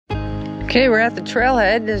Okay, we're at the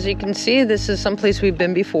trailhead. As you can see, this is someplace we've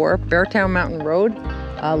been before, Beartown Mountain Road.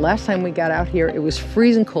 Last time we got out here, it was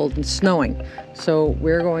freezing cold and snowing. So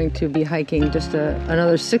we're going to be hiking just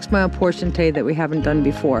another 6-mile portion today that we haven't done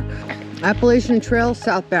before. Appalachian Trail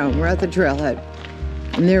southbound. We're at the trailhead.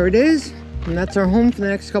 And there it is. And that's our home for the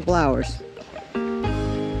next couple hours.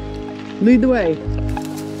 Lead the way.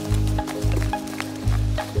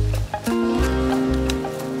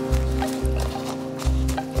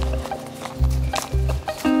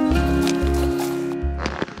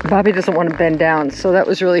 Bobby doesn't want to bend down, so that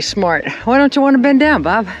was really smart. Why don't you want to bend down,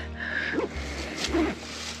 Bob?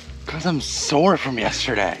 Because I'm sore from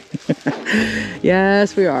yesterday.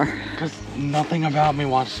 Yes, we are. Because nothing about me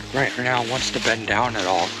right now wants to bend down at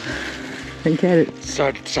all. I get it. So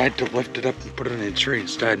I decided to lift it up and put it in a tree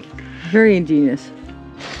instead. Very ingenious.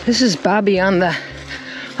 This is Bobby on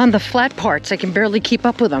the flat parts. I can barely keep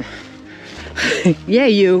up with him. Yeah,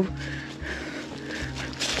 you.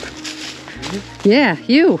 Yeah,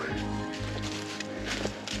 you.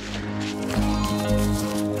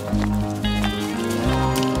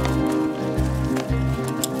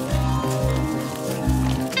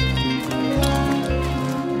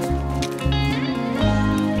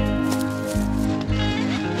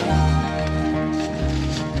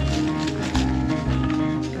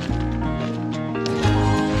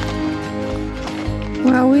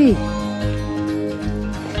 Wowee.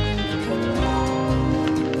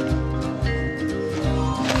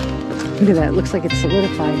 Look at that, it looks like it's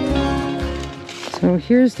solidified. So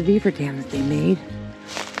here's the beaver dam that they made.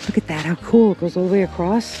 Look at that, how cool, it goes all the way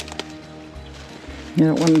across. I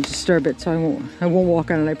don't want to disturb it, so I won't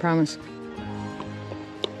walk on it, I promise.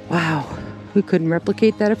 Wow, we couldn't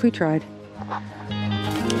replicate that if we tried.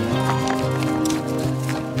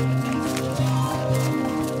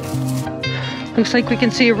 Looks like we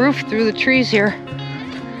can see a roof through the trees here.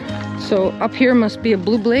 So up here must be a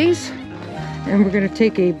blue blaze, and we're gonna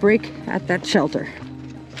take a break at that shelter.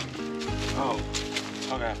 Oh,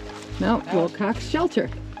 okay. No, Wilcox Shelter.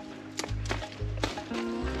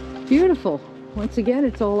 Beautiful. Once again,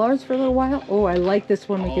 it's all ours for a little while. Oh, I like this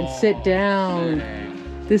one. We can sit down.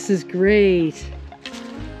 Dang. This is great.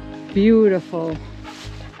 Beautiful.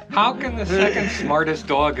 How can the second smartest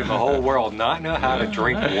dog in the whole world not know how to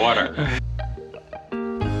drink water?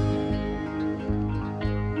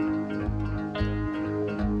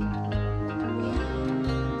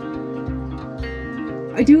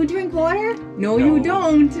 I do drink water? No, you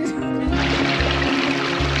don't.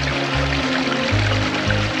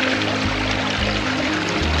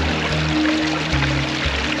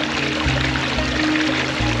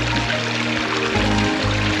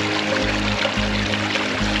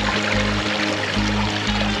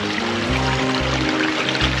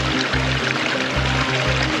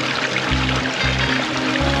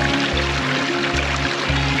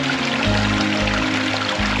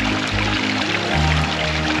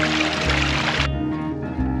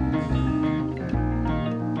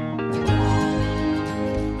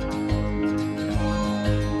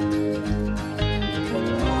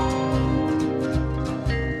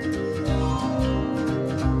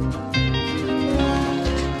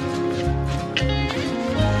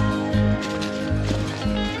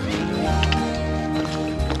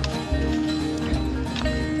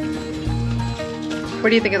 What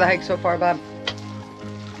do you think of the hike so far, Bob?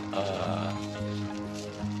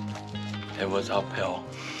 It was uphill.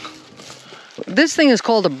 This thing is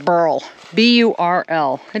called a burl.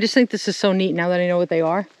 B-U-R-L. I just think this is so neat now that I know what they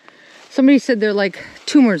are. Somebody said they're like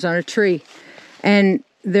tumors on a tree. And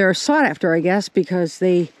they're sought after, I guess, because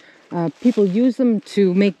people use them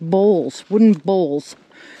to make bowls, wooden bowls,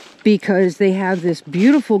 because they have this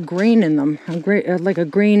beautiful grain in them, like a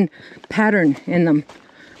grain pattern in them.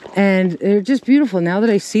 And they're just beautiful. Now that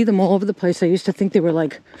I see them all over the place, I used to think they were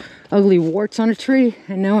like ugly warts on a tree.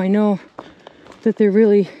 And now I know that they're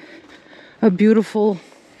really a beautiful,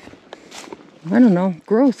 I don't know,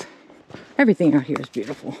 growth. Everything out here is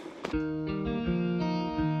beautiful.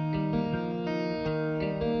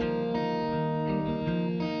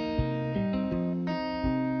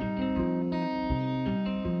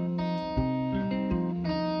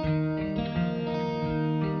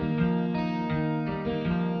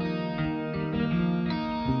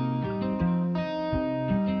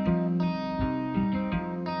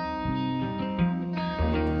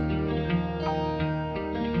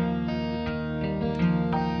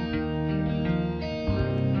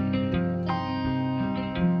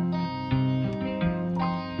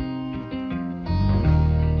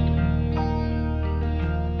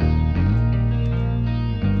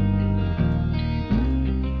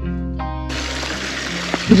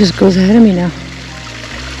 He just goes ahead of me now.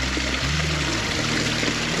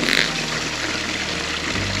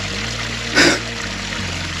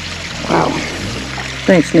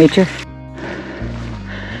 Thanks, nature.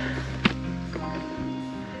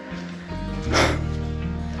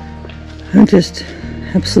 I'm just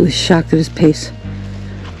absolutely shocked at his pace.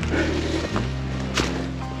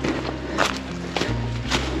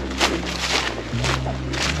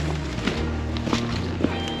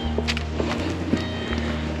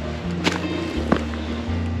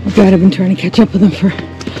 Oh God, I've been trying to catch up with him for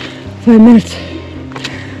 5 minutes.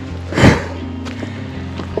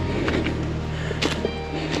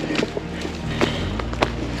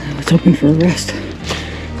 I was hoping for a rest.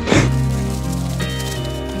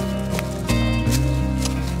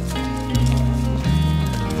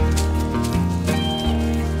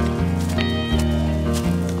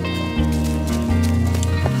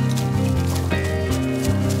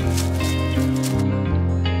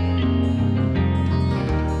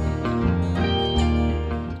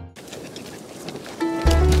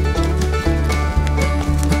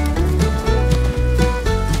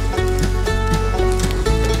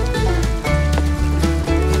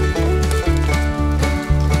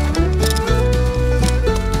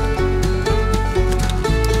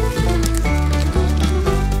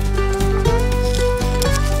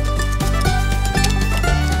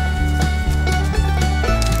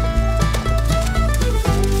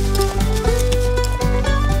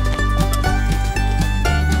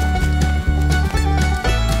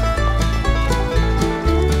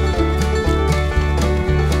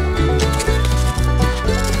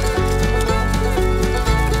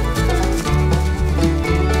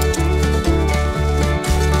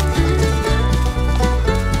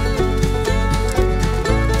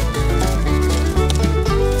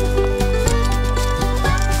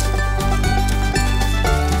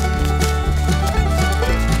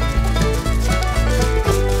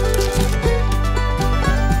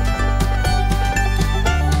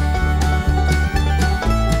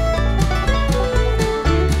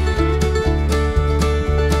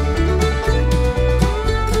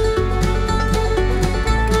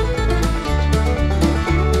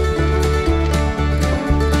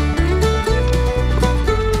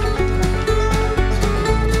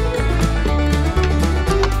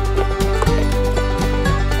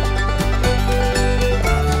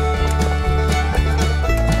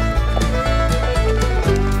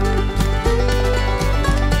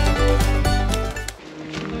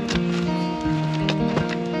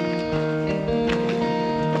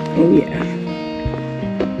 Oh yeah.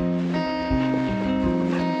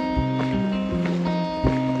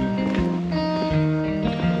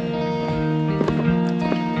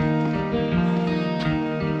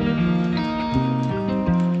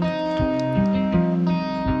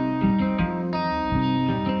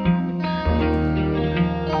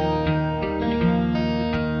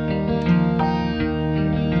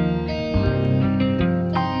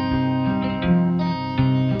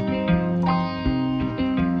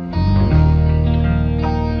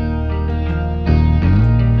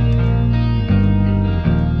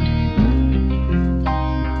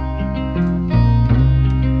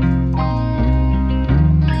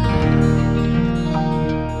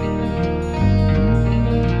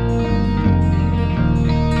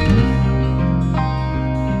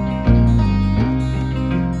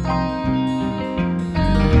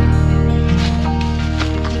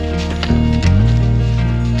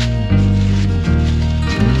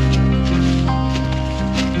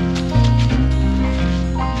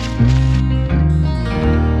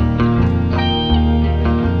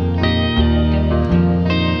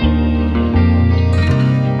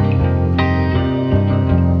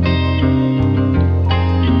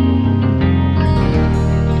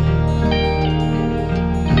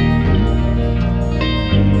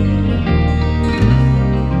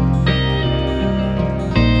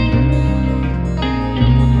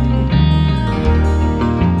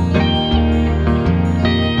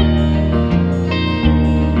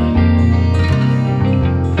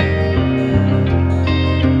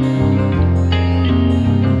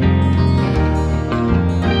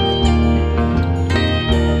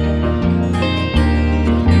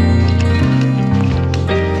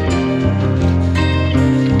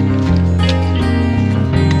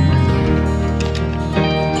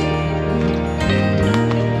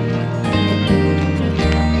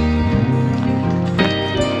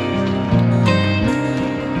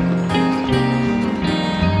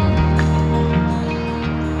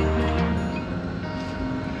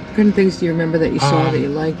 What kind of things do you remember that you saw that you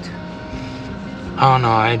liked? I don't know.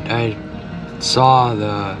 I saw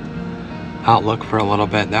the outlook for a little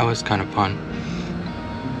bit. That was kind of fun.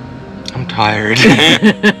 I'm tired.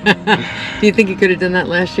 Do you think you could have done that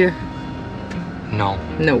last year? No.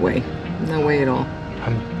 No way. No way at all.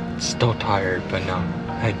 I'm Still tired, but no,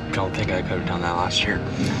 I don't think I could have done that last year.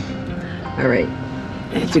 All right.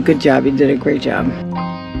 It's a good job. You did a great job.